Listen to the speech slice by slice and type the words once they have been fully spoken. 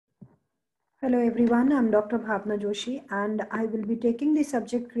Hello everyone, I'm Dr. Bhavna Joshi and I will be taking the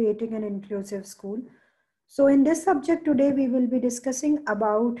subject creating an inclusive school. So in this subject today we will be discussing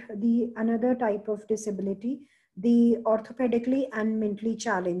about the another type of disability, the orthopedically and mentally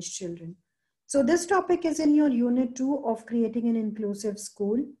challenged children. So this topic is in your unit 2 of creating an inclusive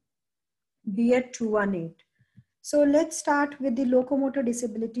school, BEd 218. So let's start with the locomotor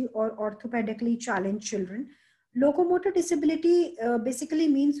disability or orthopedically challenged children. Locomotor disability basically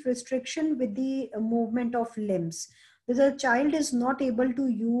means restriction with the movement of limbs. The child is not able to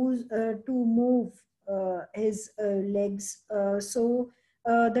use to move his legs.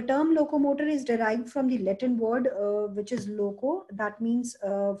 The term locomotor is derived from the Latin word which is loco, that means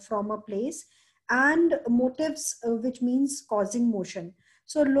from a place, and motives, which means causing motion.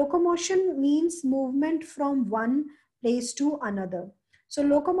 So locomotion means movement from one place to another. So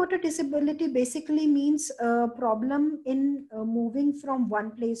locomotor disability basically means a problem in moving from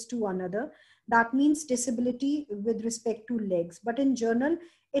one place to another. That means disability with respect to legs. But in general,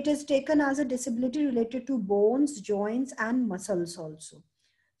 it is taken as a disability related to bones, joints, and muscles also.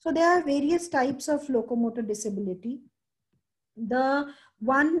 So there are various types of locomotor disability. The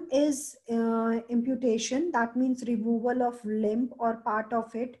one is amputation, that means removal of limb or part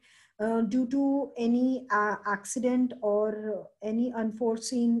of it due to any accident or any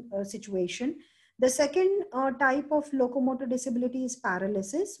unforeseen situation. The second type of locomotor disability is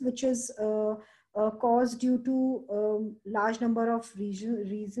paralysis, which is caused due to large number of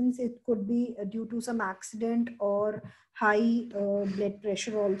reasons. It could be due to some accident or high blood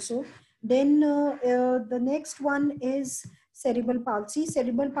pressure also. Then the next one is cerebral palsy.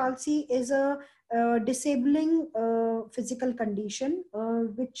 Cerebral palsy is a disabling physical condition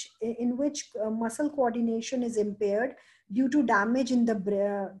in which muscle coordination is impaired due to damage in the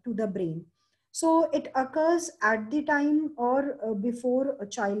to the brain. So it occurs at the time or before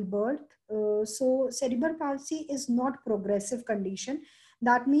childbirth. So cerebral palsy is not progressive condition.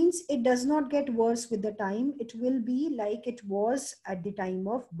 That means it does not get worse with the time. It will be like it was at the time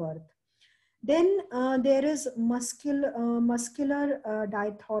of birth. Then there is muscular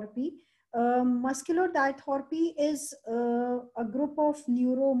diathropy. Muscular diathropy is a group of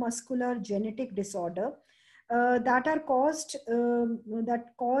neuromuscular genetic disorder that are caused that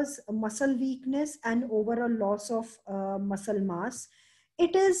cause muscle weakness and overall loss of muscle mass.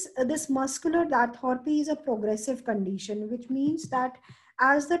 It is this muscular diathropy is a progressive condition, which means that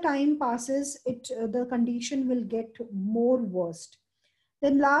as the time passes, the condition will get more worst.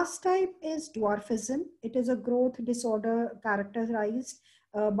 The last type is dwarfism. It is a growth disorder characterized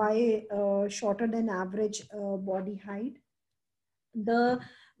by shorter than average body height. There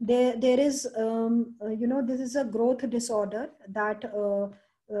is this is a growth disorder that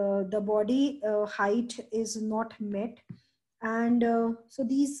the body height is not met, and so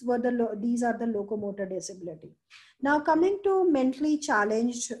these are the locomotor disability. Now coming to mentally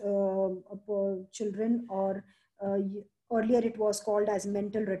challenged children, or uh, earlier it was called as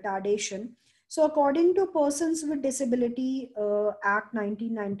mental retardation. So according to Persons with Disability Act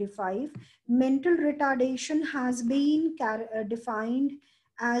 1995, mental retardation has been defined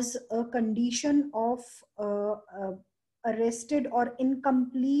as a condition of arrested or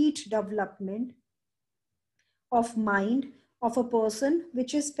incomplete development of mind of a person,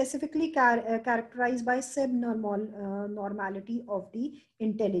 which is specifically characterized by subnormal normality of the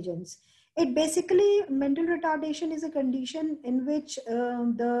intelligence. It basically, mental retardation is a condition in which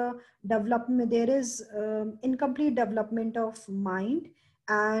the development, there is incomplete development of mind,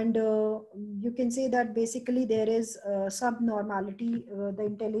 and you can say that basically there is subnormality. The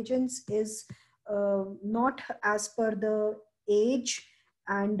intelligence is not as per the age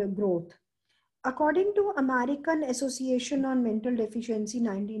and growth. According to American Association on Mental Deficiency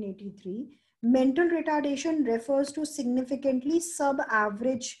 1983, mental retardation refers to significantly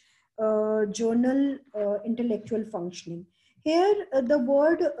sub-average journal intellectual functioning. Here, the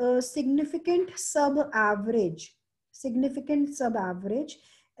word significant sub-average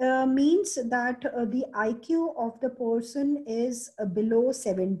means that the IQ of the person is below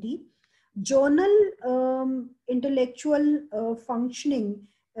 70. Journal intellectual functioning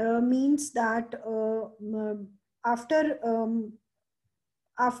means that after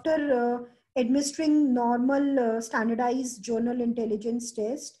after administering normal standardized journal intelligence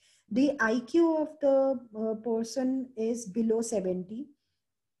test, the IQ of the person is below 70,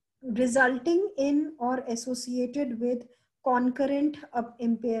 resulting in or associated with concurrent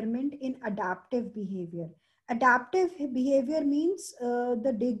impairment in adaptive behavior. Adaptive behavior means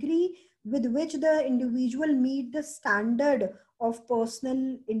the degree with which the individual meet the standard of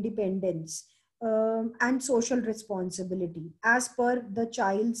personal independence and social responsibility as per the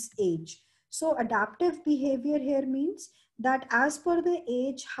child's age. So adaptive behavior here means that as per the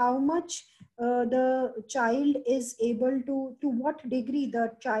age, how much the child is able to what degree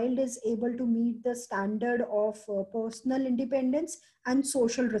the child is able to meet the standard of personal independence and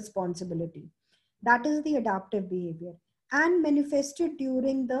social responsibility. That is the adaptive behavior and manifested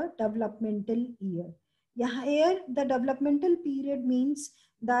during the developmental year. Yeah, here the developmental period means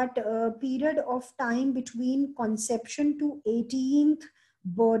that period of time between conception to 18th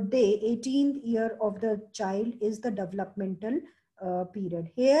birthday, 18th year of the child is the developmental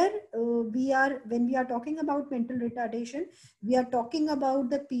period. Here when we are talking about mental retardation, we are talking about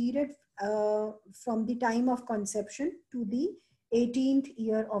the period from the time of conception to the 18th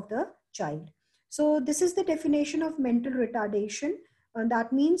year of the child. So this is the definition of mental retardation.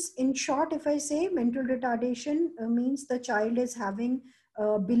 That means, in short, if I say mental retardation means the child is having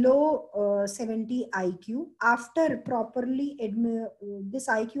below 70 IQ after properly, this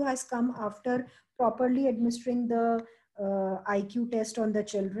IQ has come after properly administering the IQ test on the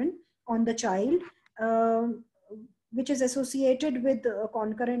children, on the child, um, which is associated with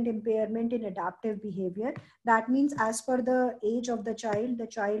concurrent impairment in adaptive behavior. That means as per the age of the child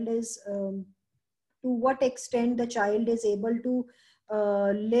is to what extent the child is able to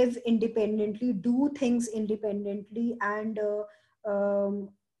live independently, do things independently, and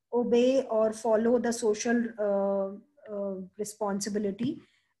obey or follow the social responsibility,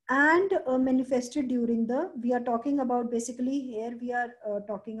 and manifested during the, we are talking about basically here, we are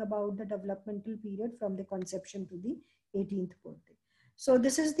talking about the developmental period from the conception to the 18th birthday. So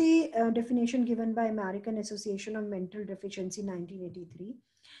this is the definition given by American Association of Mental Deficiency 1983.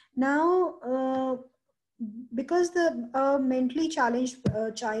 Now, because the mentally challenged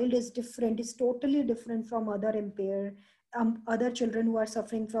child is different, is totally different from other impaired, other children who are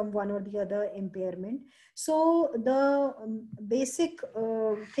suffering from one or the other impairment. So the basic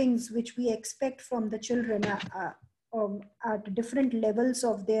things which we expect from the children at different levels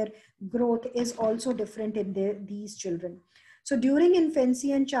of their growth is also different in these children. So during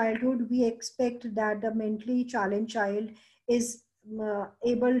infancy and childhood, we expect that the mentally challenged child is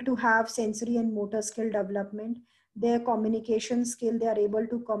able to have sensory and motor skill development, their communication skill, they are able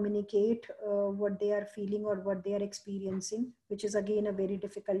to communicate what they are feeling or what they are experiencing, which is again a very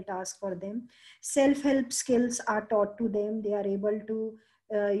difficult task for them. Self-help skills are taught to them. They are able to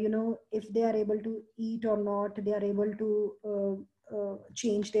if they are able to eat or not, they are able to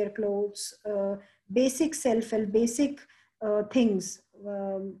change their clothes, basic self-help, basic things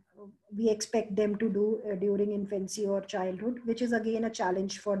we expect them to do during infancy or childhood, which is again a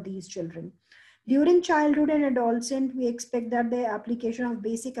challenge for these children. During childhood and adolescent, we expect that the application of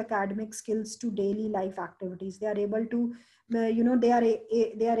basic academic skills to daily life activities, they are able to, they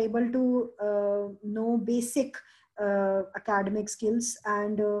are able to know basic academic skills,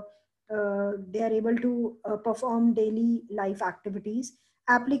 and they are able to perform daily life activities.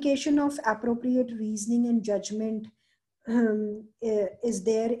 Application of appropriate reasoning and judgment is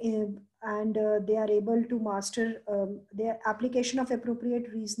there and they are able to master their application of appropriate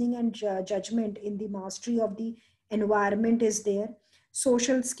reasoning and judgment in the mastery of the environment is there.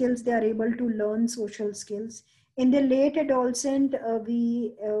 Social skills, they are able to learn social skills. In the late adolescent,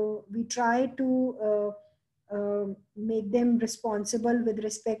 we try to make them responsible with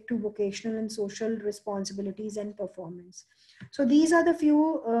respect to vocational and social responsibilities and performance. So these are the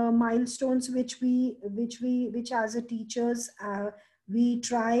few milestones which as a teachers we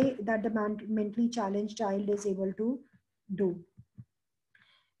try that the mentally challenged child is able to do.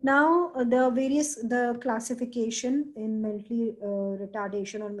 Now the classification in mentally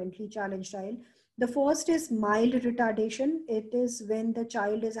retardation or mentally challenged child. The first is mild retardation. It is when the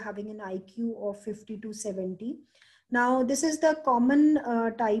child is having an IQ of 50 to 70. Now this is the common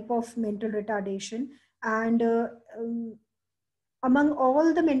type of mental retardation, and among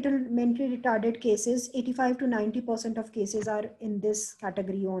all the mentally retarded cases, 85 to 90% of cases are in this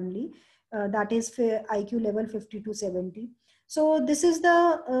category only. That is for IQ level 50 to 70. So this is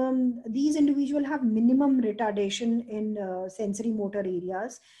the, these individuals have minimum retardation in sensory motor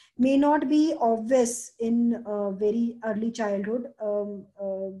areas. May not be obvious in very early childhood.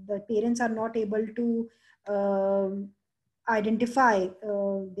 The parents are not able to identify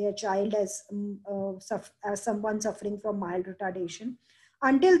their child as as someone suffering from mild retardation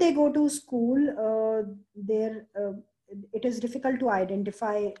until they go to school. It is difficult to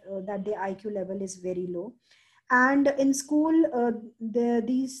identify that the IQ level is very low, and in school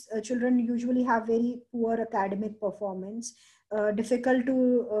these children usually have very poor academic performance, difficult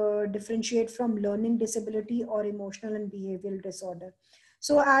to differentiate from learning disability or emotional and behavioral disorder.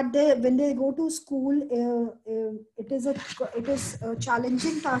 So when they go to school, it is a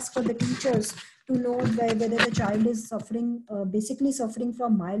challenging task for the teachers to know whether the child is suffering, basically suffering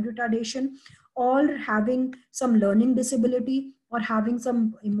from mild retardation, or having some learning disability, or having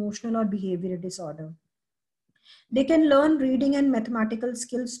some emotional or behavioral disorder. They can learn reading and mathematical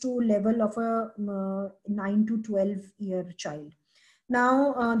skills to level of a 9 to 12-year child.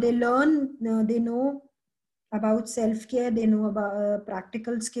 Now they know about self-care, they know about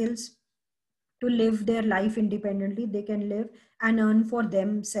practical skills to live their life independently. They can live and earn for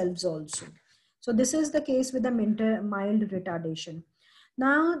themselves also. So this is the case with the mild retardation.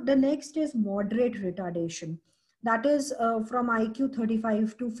 Now the next is moderate retardation. That is from IQ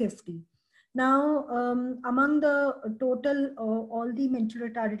 35 to 50. Now, among the total, all the mentally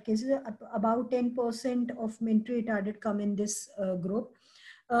retarded cases, about 10% of mentally retarded come in this group.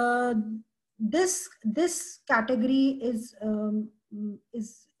 Uh, this category is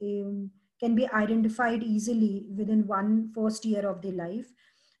can be identified easily within one first year of their life.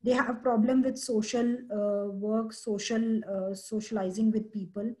 They have problem with social work, socializing with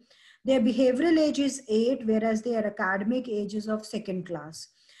people. Their behavioral age is 8, whereas their academic age is of second class.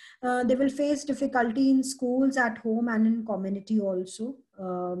 They will face difficulty in schools, at home, and in community also.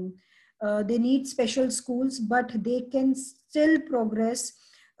 They need special schools, but they can still progress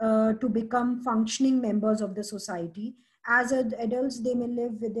to become functioning members of the society. As adults, they may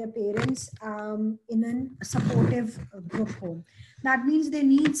live with their parents in a supportive group home. That means they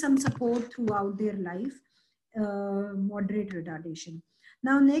need some support throughout their life. Moderate retardation.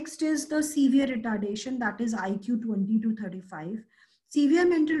 Now, next is the severe retardation, that is IQ 20 to 35. Severe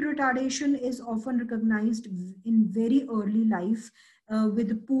mental retardation is often recognized in very early life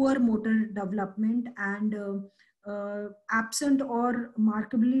with poor motor development and absent or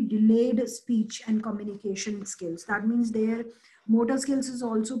markedly delayed speech and communication skills. That means their motor skills is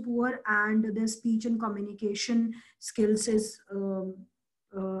also poor, and their speech and communication skills is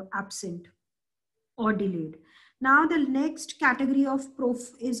absent or delayed. Now the next category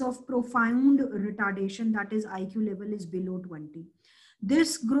is of profound retardation, that is IQ level is below 20.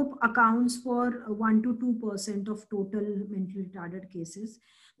 This group accounts for 1 to 2% of total mentally retarded cases.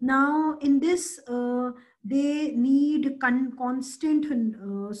 Now in this, they need constant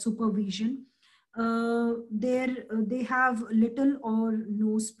supervision. They have little or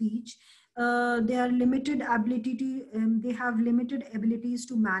no speech. They are limited ability to, they have limited abilities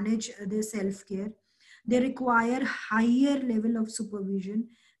to manage their self-care. They require higher level of supervision.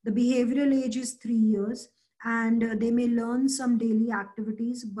 The behavioral age is 3 years, and they may learn some daily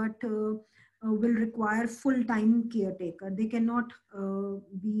activities, but will require full-time caretaker. They cannot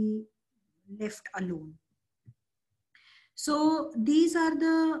be left alone. So these are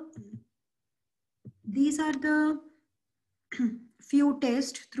the few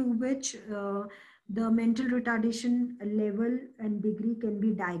tests through which the mental retardation level and degree can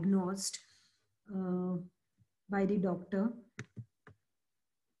be diagnosed by the doctor.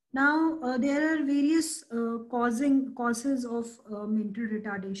 Now, there are various causes of mental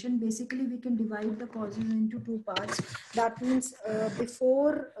retardation. Basically, we can divide the causes into two parts. That means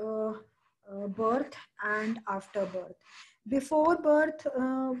before birth and after birth. Before birth,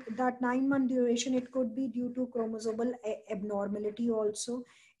 that 9-month duration, it could be due to chromosomal abnormality also.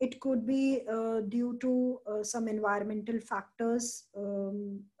 It could be due to some environmental factors,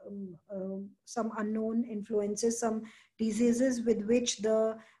 some unknown influences, some diseases with which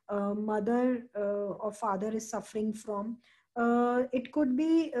the mother or father is suffering from. It could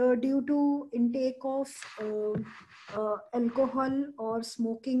be due to intake of alcohol or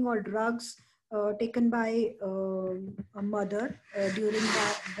smoking or drugs taken by a mother during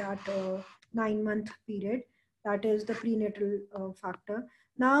that 9-month period. That is the prenatal factor.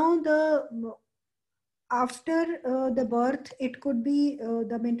 Now, after the birth, it could be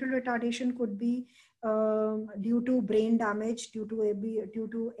the mental retardation could be due to brain damage, due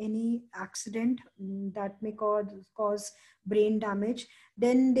to any accident that may cause brain damage.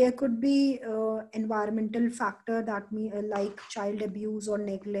 Then there could be environmental factor, that may like child abuse or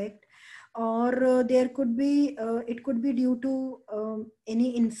neglect, or there could be it could be due to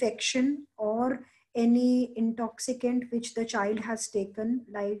any infection or any intoxicant which the child has taken,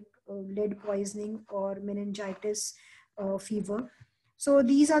 like lead poisoning or meningitis fever. So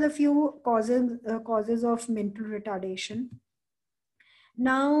these are the few causes of mental retardation.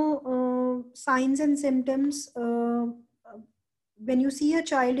 Now, signs and symptoms. When you see a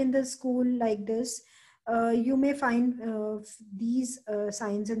child in the school like this, you may find these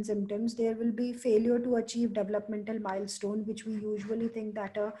signs and symptoms. There will be failure to achieve developmental milestone, which we usually think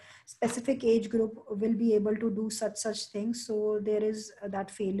that a specific age group will be able to do such things. So there is that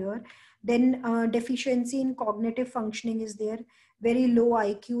failure. Then deficiency in cognitive functioning is there. Very low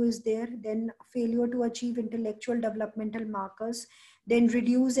IQ is there. Then failure to achieve intellectual developmental markers. Then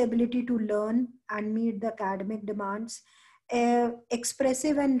reduced ability to learn and meet the academic demands.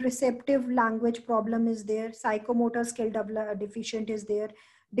 Expressive and receptive language problem is there. Psychomotor skill deficient is there.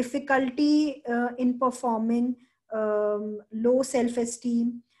 Difficulty in performing, low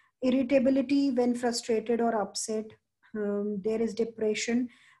self-esteem, irritability when frustrated or upset. There is depression,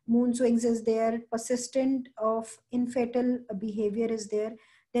 mood swings is there, persistent of infantile behavior is there,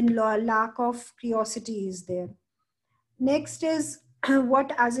 then lack of curiosity is there. Next is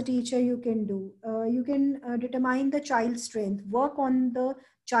what as a teacher you can do. You can determine the child's strength, work on the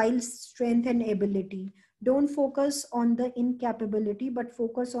child's strength and ability. Don't focus on the incapability, but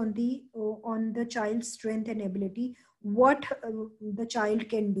focus on the child's strength and ability. What the child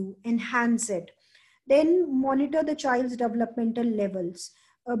can do, enhance it. Then monitor the child's developmental levels.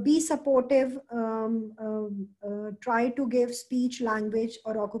 Be supportive. Try to give speech, language,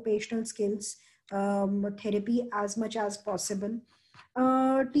 or occupational skills therapy as much as possible.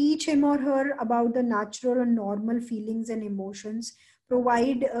 Teach him or her about the natural and normal feelings and emotions.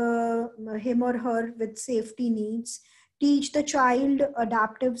 Provide him or her with safety needs. Teach the child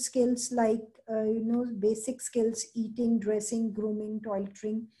adaptive skills like basic skills: eating, dressing, grooming,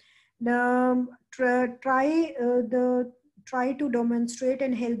 toileting. Try to demonstrate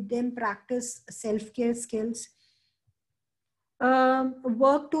and help them practice self-care skills.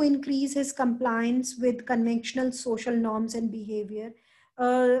 Work to increase his compliance with conventional social norms and behavior.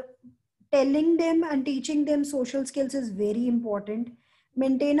 Uh, Telling them and teaching them social skills is very important.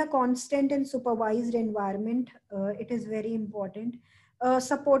 Maintain a constant and supervised environment. It is very important. A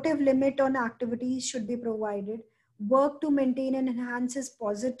supportive limit on activities should be provided. Work to maintain and enhance his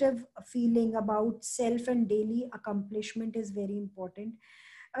positive feeling about self and daily accomplishment is very important.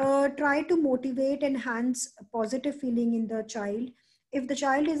 Try to motivate, enhance positive feeling in the child. If the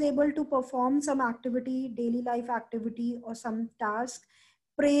child is able to perform some activity, daily life activity, or some task,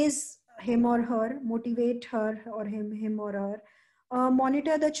 praise him or her, motivate her or him or her.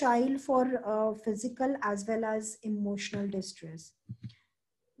 Monitor the child for physical as well as emotional distress.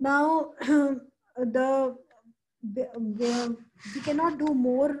 Now, the we cannot do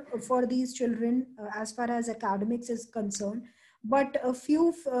more for these children as far as academics is concerned, but a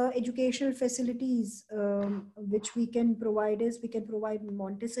few educational facilities which we can provide is we can provide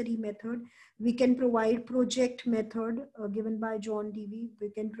Montessori method, we can provide project method given by John Dewey, we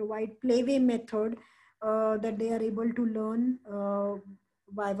can provide playway method that they are able to learn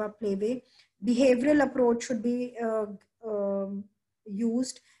via playway. Behavioral approach should be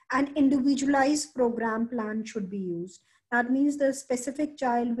used, and individualized program plan should be used. That means the specific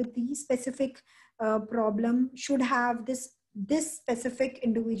child with the specific problem should have this specific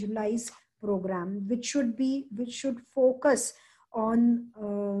individualized program, which should focus on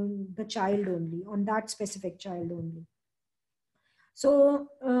the child only, on that specific child only. So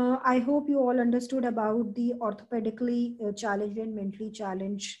I hope you all understood about the orthopedically challenged and mentally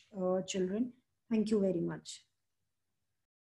challenged children. Thank you very much.